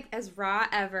was, like, as raw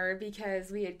ever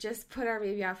because we had just put our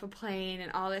baby off a plane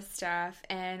and all this stuff.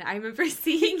 And I remember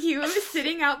seeing you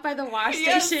sitting out by the wash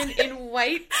station in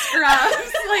white scrubs.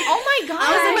 Like, oh, my God.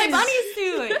 I was in my bunny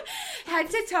suit. Head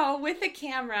to toe with a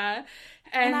camera.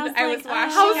 And I was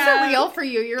washing how up. surreal for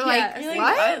you. You're like, You're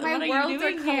what? My worlds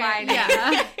are colliding.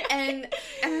 Yeah. and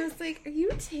I was like, are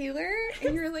you Taylor?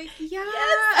 And you're like, yeah.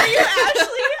 Yes, you're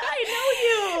Ashley. I know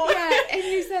you. Yeah. And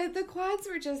you said the quads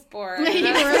were just born. You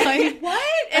were like,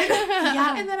 what?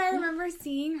 And then I remember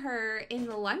seeing her in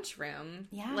the lunchroom.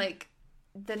 Yeah. Like,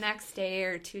 the next day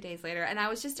or 2 days later, and I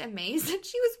was just amazed that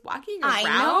she was walking around. I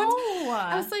know.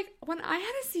 I was like, when I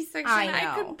had a C-section,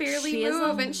 I could barely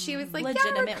move, and she was like,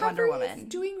 legitimate Wonder Woman, is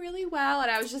doing really well, and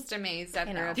I was just amazed at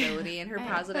her ability and her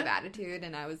positive attitude,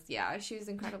 and she was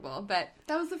incredible. But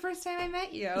that was the first time I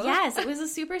met you. Yes, it was a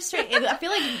super strange. I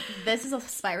feel like this is a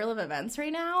spiral of events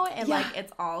right now, and like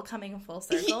it's all coming full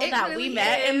circle that really we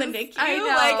met in the NICU. I know.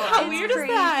 Like, how it's weird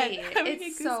crazy. Is that?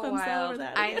 It's so wild.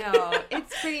 I know.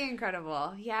 It's pretty incredible.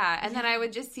 Yeah, and then I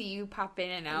would just see you pop in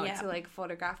and out to, like,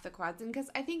 photograph the quads, and because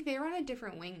I think they were on a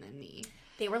different wing than me.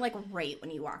 They were, like, right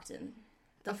when you walked in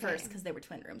first, because they were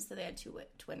twin rooms, so they had two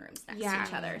twin rooms next to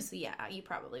each other, so you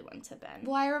probably wouldn't have been.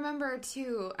 Well, I remember,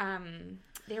 too,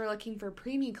 they were looking for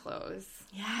preemie clothes.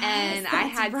 Yes, and I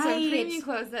had some preemie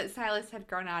clothes that Silas had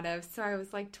grown out of, so I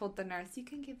was like, told the nurse, you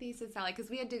can give these to Sally,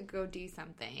 because we had to go do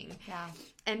something. Yeah.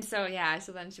 And so,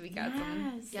 so then we got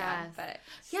them. Yeah, but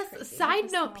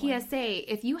side note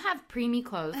PSA, if you have preemie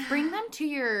clothes, bring them to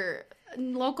your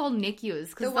local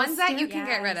NICUs. The ones that you can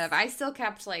get rid of. I still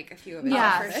kept, like, a few of them.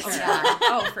 Yeah, for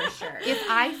sure. For sure. If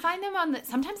I find them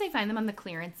sometimes I find them on the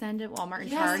clearance end at Walmart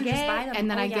and Target, and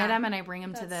then I get them and I bring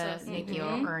them to the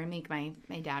NICU, or I make my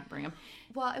dad bring them.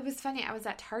 Well, it was funny. I was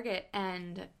at Target,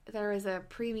 and there was a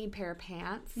preemie pair of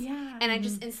pants. Yeah. And I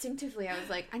just instinctively, I was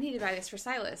like, I need to buy this for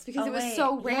Silas, because it was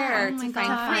so rare to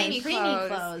find preemie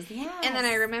clothes. Yeah. And then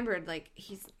I remembered, like,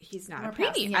 he's not a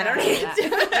preemie. Yeah. I don't need to do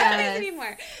that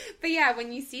anymore. But yeah,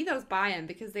 when you see those, buy them,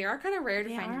 because they are kind of rare to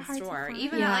find in the store.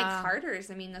 Even at, like,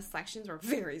 Carter's, I mean, the selections were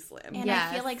very slim. And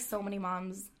I feel like so many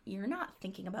moms, you're not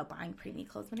thinking about buying preemie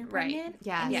clothes when you're pregnant.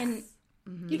 Yes. And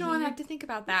you don't have to think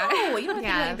about that. No, you don't have to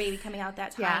think about your baby coming out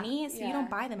that tiny, so you don't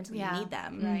buy them until you need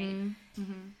them. Right.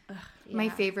 My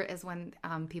favorite is when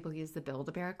people use the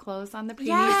Build-A-Bear clothes on the preemie.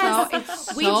 Yes, it's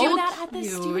so we do that at the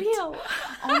cute. studio.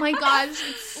 Oh my gosh,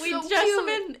 it's We so dress cute.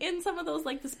 them in some of those,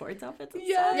 like, the sports outfits and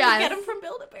Yes. stuff. Yes. Get them from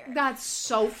Build-A-Bear. That's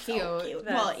so cute. So cute.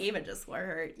 Well, Eva just wore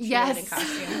her Yes. in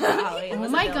costume for Halloween. Oh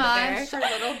my gosh. Her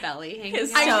little belly hanging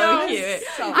It's out. so cute.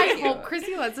 So I cute. hope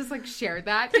Chrissy lets us, like, share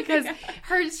that, because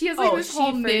she has, like, this she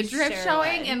whole for midriff sure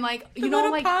showing, would. and, like, you The know,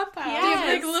 little like, pop-ups.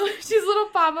 like, she's little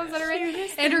pop-ups that are in,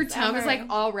 and her things tongue is, ever. like,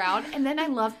 all round. And then I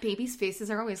love babies' faces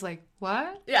are always like,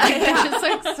 what? Yeah. They're just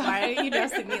like, so Why are you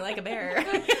dressing me like a bear?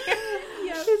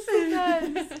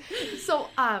 So,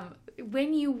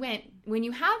 when you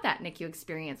had that NICU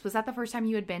experience, was that the first time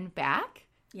you had been back?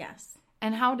 Yes.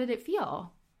 And how did it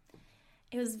feel?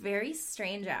 It was very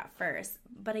strange at first,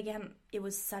 but again, it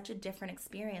was such a different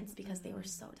experience because they were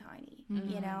so tiny.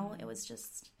 You know, it was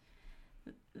just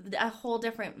a whole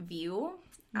different view.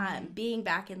 Being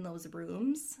back in those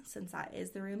rooms, since that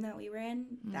is the room that we were in,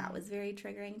 that was very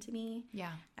triggering to me.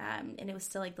 Yeah. And it was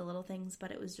still, like, the little things,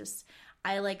 but it was just,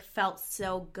 I, like, felt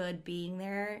so good being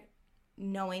there,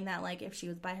 knowing that, like, if she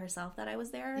was by herself, that I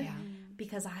was there. Yeah.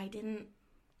 Because I didn't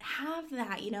have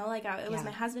that, you know, like, it was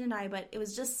my husband and I, but it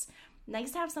was just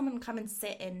nice to have someone come and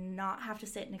sit and not have to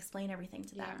sit and explain everything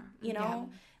to them. You know,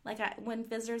 like when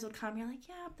visitors would come, you're like,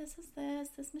 yeah, this is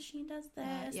this machine does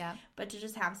this. But to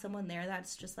just have someone there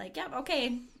that's just like, yeah,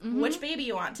 okay, which baby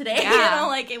you want today? You know,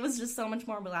 like it was just so much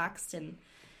more relaxed and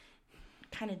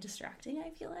kind of distracting, I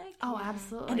feel like. Oh,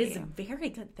 absolutely. And it's very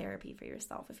good therapy for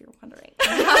yourself, if you're wondering.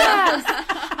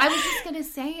 I was just going to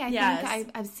say, I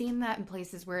think I've seen that in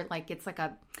places where, like, it's like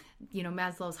a, you know,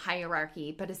 Maslow's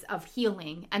hierarchy, but it's of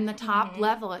healing. And the top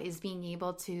level is being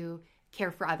able to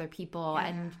care for other people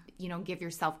and, you know, give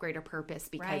yourself greater purpose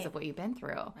because of what you've been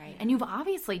through. Right. And you've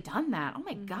obviously done that. Oh,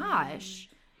 my gosh.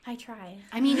 I try.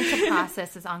 I mean, it's a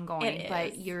process. It's ongoing.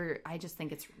 But I just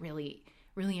think it's really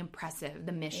impressive,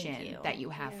 the mission that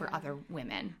you have for other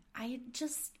women. I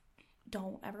just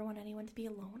don't ever want anyone to be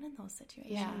alone in those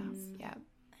situations. Yeah.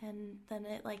 And then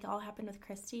it like all happened with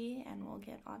Christy, and we'll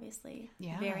get obviously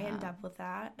very in depth with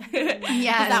that.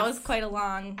 Yes. That was quite a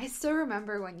long. I still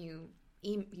remember when you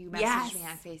messaged me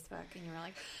on Facebook and you were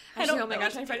like, oh my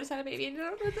gosh, my friend just had a baby and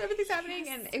everything's happening,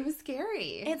 and it was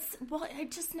scary. I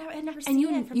never seen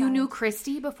it. And you knew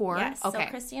Christy before? Yes. Okay. So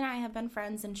Christy and I have been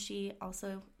friends, and she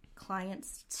also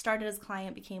started as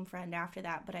client, became friend after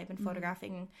that, but I've been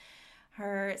photographing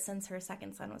her since her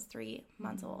second son was 3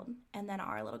 months old. And then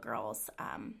our little girls,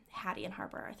 Hattie and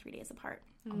Harper, are 3 days apart.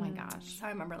 Oh my gosh. So I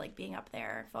remember like being up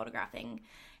there photographing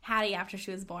Hattie after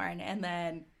she was born, and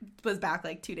then was back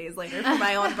like 2 days later for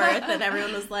my own birth, and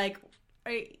everyone was like,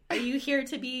 are you here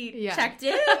to be checked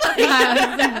in?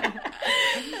 I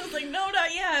was like, no,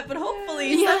 not yet, but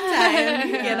hopefully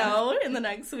sometime, you know, in the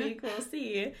next week we'll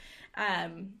see.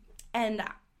 And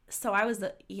so I was,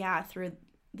 through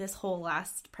this whole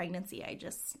last pregnancy, I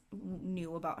just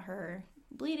knew about her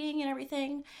bleeding and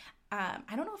everything. I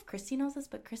don't know if Christy knows this,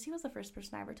 but Christy was the first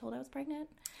person I ever told I was pregnant.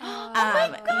 Oh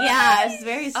my God. Yeah, it's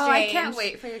very strange. Oh, I can't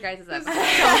wait for your guys' episode. So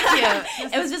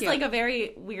cute. It was just like a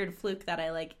very weird fluke that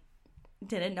I like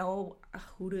didn't know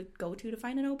who to go to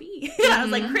find an OB. I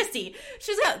was like, Christy,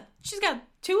 she's got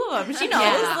 2 of them. She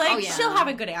knows. She'll have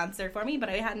a good answer for me. But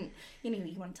I hadn't,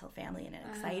 you want to tell family in an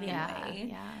exciting way.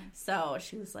 Yeah. So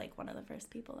she was like one of the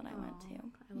first people that I went to.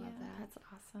 I love that. That's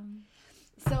awesome.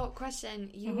 So, question,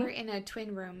 you were in a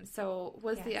twin room. So,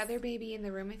 was the other baby in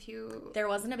the room with you? There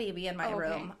wasn't a baby in my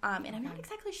room. And I'm not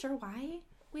exactly sure why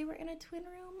we were in a twin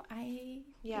room. It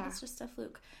was just a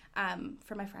fluke.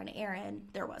 For my friend Erin,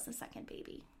 there was a second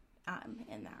baby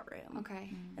in that room.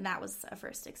 Okay. And that was a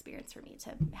first experience for me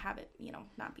to have it,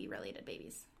 not be related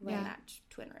babies in that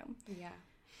twin room. Yeah.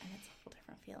 And it's a whole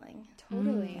different feeling.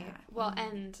 Totally. Yeah. Well,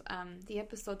 and the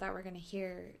episode that we're going to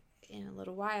hear in a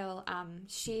little while,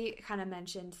 she kind of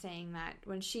mentioned saying that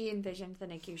when she envisioned the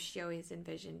NICU, she always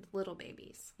envisioned little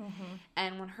babies.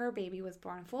 And when her baby was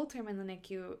born full term in the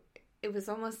NICU, it was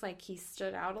almost like he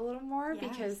stood out a little more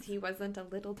because he wasn't a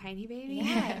little tiny baby.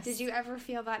 Yes. Did you ever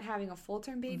feel that having a full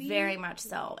term baby? Very much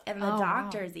so. And the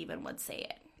doctors even would say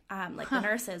it. The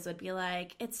nurses would be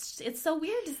like, it's so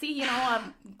weird to see,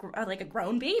 like a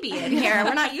grown baby in here.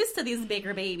 We're not used to these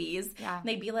bigger babies. Yeah. And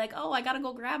they'd be like, oh, I got to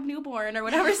go grab newborn or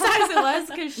whatever size it was.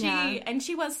 Because and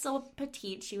she was still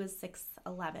petite. She was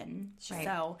 6'11". Right.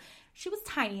 So she was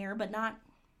tinier, but not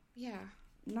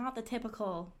the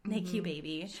typical NICU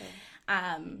baby. Sure.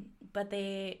 But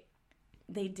they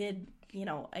did,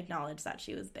 acknowledge that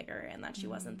she was bigger and that she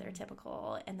wasn't their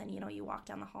typical. And then, you walk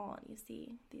down the hall and you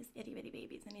see these itty bitty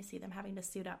babies and you see them having to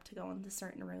suit up to go into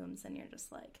certain rooms, and you're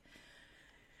just like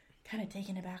kind of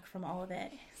taken aback from all of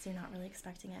it. So you're not really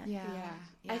expecting it. Yeah.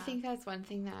 I think that's one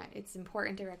thing that it's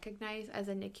important to recognize as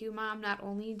a NICU mom. Not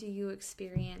only do you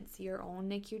experience your own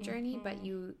NICU journey, but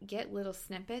you get little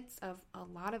snippets of a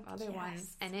lot of other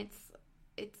ones. And it's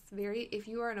very, if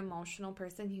you are an emotional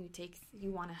person who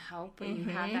you want to help, or you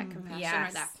have that compassion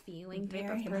or that feeling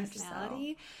type of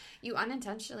personality, you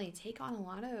unintentionally take on a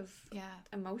lot of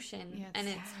emotion, and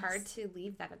it's hard to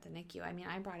leave that at the NICU. I mean,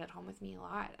 I brought it home with me a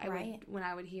lot. When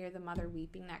I would hear the mother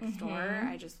weeping next door,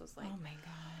 I just was like, oh my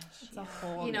gosh, it's a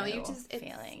whole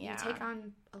feeling. You take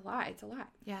on a lot. It's a lot.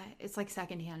 Yeah, it's like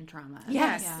secondhand trauma.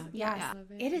 Yes.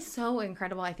 It is so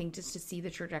incredible, I think, just to see the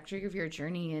trajectory of your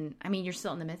journey. And I mean, you're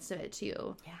still in the midst of it too.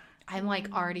 Yeah. I'm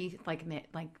like already like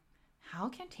how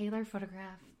can Taylor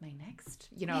photograph my next,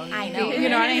 I know. You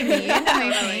know what I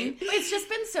mean? It's just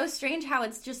been so strange how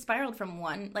it's just spiraled from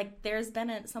one. Like, there's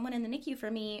been someone in the NICU for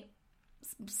me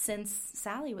since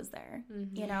Sally was there,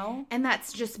 And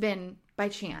that's just been by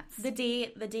chance. The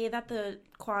day that the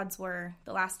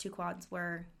last 2 quads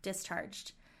were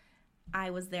discharged,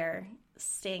 I was there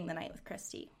staying the night with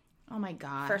Christy. Oh my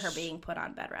gosh. For her being put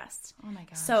on bed rest. Oh my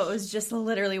gosh. So it was just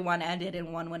literally one ended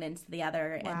and one went into the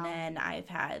other. Wow. And then I've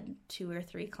had 2 or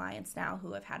 3 clients now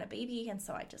who have had a baby. And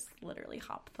so I just literally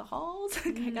hopped the halls.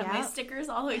 I got my stickers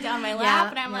all the way down my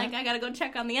lap. And I'm like, I got to go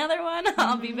check on the other one.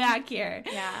 I'll be back here.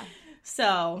 Yeah.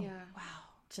 So, wow.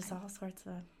 Just all sorts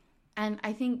of. And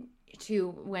I think,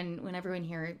 too, when everyone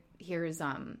hears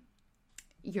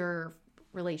your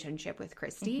relationship with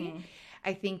Christy,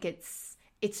 I think it's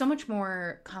so much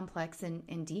more complex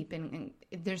and deep, and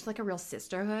there's like a real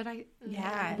sisterhood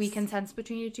we can sense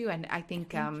between you two. And I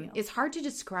think it's hard to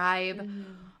describe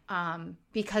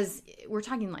because we're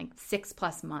talking like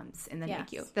 6+ months in the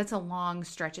NICU. That's a long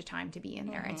stretch of time to be in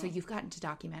there. And so you've gotten to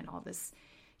document all this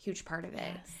huge part of it.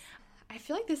 Yes. I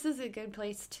feel like this is a good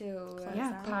place to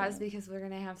pause because we're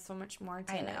going to have so much more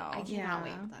to I know. I cannot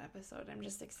wait for that episode. I'm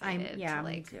just excited to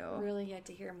like really get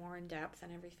to hear more in depth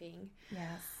and everything.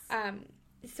 Yes.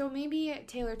 So maybe,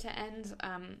 Taylor, to end,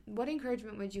 what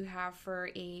encouragement would you have for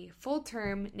a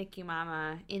full-term NICU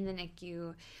mama in the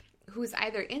NICU who's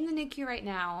either in the NICU right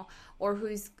now or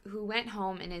who went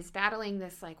home and is battling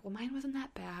this, like, well, mine wasn't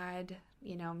that bad.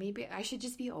 You know, maybe I should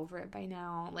just be over it by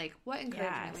now. Like, what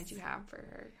encouragement would you have for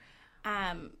her?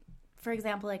 For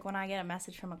example, like when I get a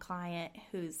message from a client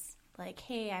who's like,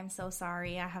 hey, I'm so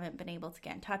sorry, I haven't been able to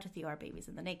get in touch with you, our baby's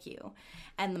in the NICU.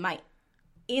 And my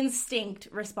instinct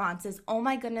response is, oh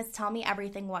my goodness, tell me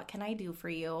everything, what can I do for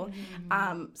you?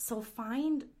 So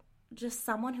find just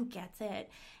someone who gets it.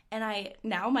 And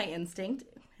my instinct,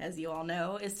 as you all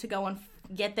know, is to go and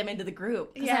get them into the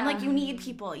group. Because I'm like, you need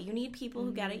people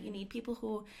who get it, you need people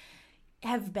who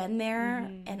have been there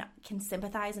and can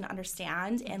sympathize and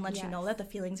understand and let you know that the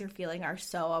feelings you're feeling are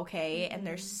so okay and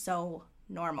they're so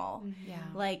normal.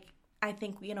 Like, I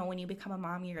think, you know, when you become a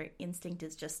mom, your instinct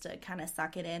is just to kind of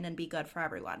suck it in and be good for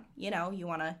everyone. You know, you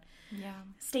want to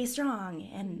stay strong.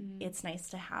 And it's nice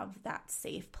to have that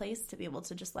safe place to be able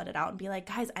to just let it out and be like,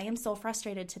 guys, I am so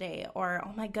frustrated today. Or,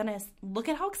 oh my goodness, look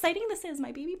at how exciting this is.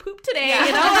 My baby pooped today.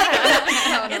 You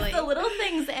know, like, it's the little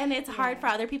things. And it's hard for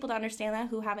other people to understand that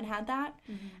who haven't had that.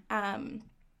 And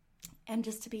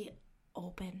just to be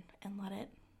open and let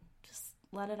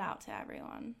it out to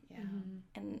everyone.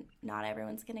 And not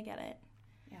everyone's going to get it.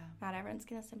 Not everyone's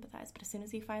going to sympathize. But as soon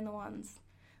as you find the ones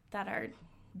that are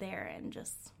there and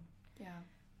just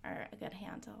are a good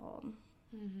hand to hold,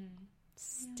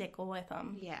 stick with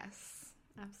them. Yes,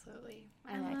 absolutely.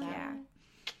 I like that. Yeah.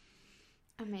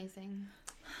 Amazing.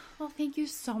 Well, thank you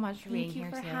so much for being here,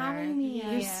 for Taylor. having me.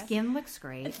 Your skin looks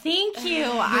great. Thank you.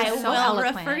 I so will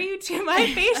eloquent. refer you to my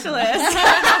facialist.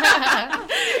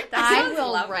 I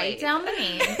will write down the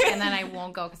name, and then I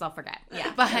won't go because I'll forget.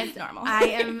 But it's normal. I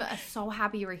am so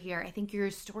happy you were here. I think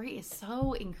your story is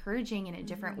so encouraging in a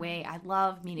different way. I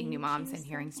love meeting new moms and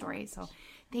hearing stories. So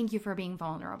thank you for being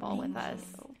vulnerable with us.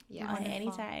 Yeah,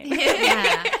 anytime.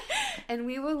 And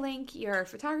we will link your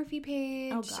photography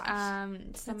page, some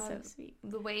That's of so sweet.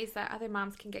 the ways that other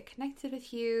moms can get connected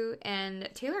with you. And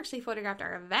Taylor actually photographed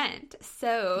our event.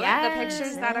 So the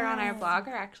pictures that are on our blog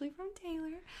are actually from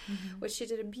Taylor, which she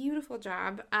did a beautiful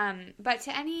job. But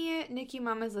to any NICU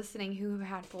mamas listening who have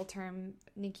had full-term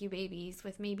NICU babies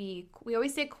with maybe, we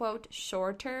always say, quote,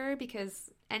 shorter, because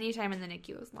any time in the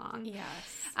NICU is long.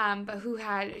 But who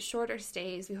had shorter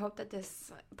stays, we hope that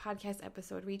this podcast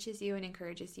episode reaches you and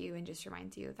encourages you and just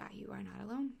reminds you that you are not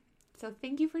alone. So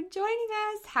thank you for joining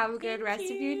us. Have a good rest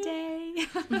of your day.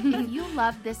 If you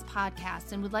love this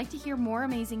podcast and would like to hear more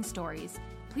amazing stories,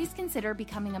 please consider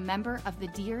becoming a member of the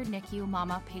Dear NICU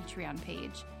Mama Patreon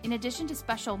page. In addition to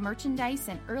special merchandise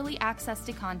and early access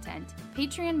to content,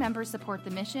 Patreon members support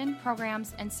the mission,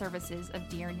 programs, and services of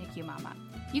Dear NICU Mama.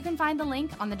 You can find the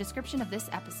link on the description of this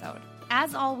episode.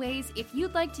 As always, if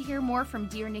you'd like to hear more from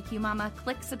Dear NICU Mama,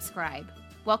 click subscribe.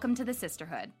 Welcome to the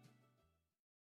sisterhood.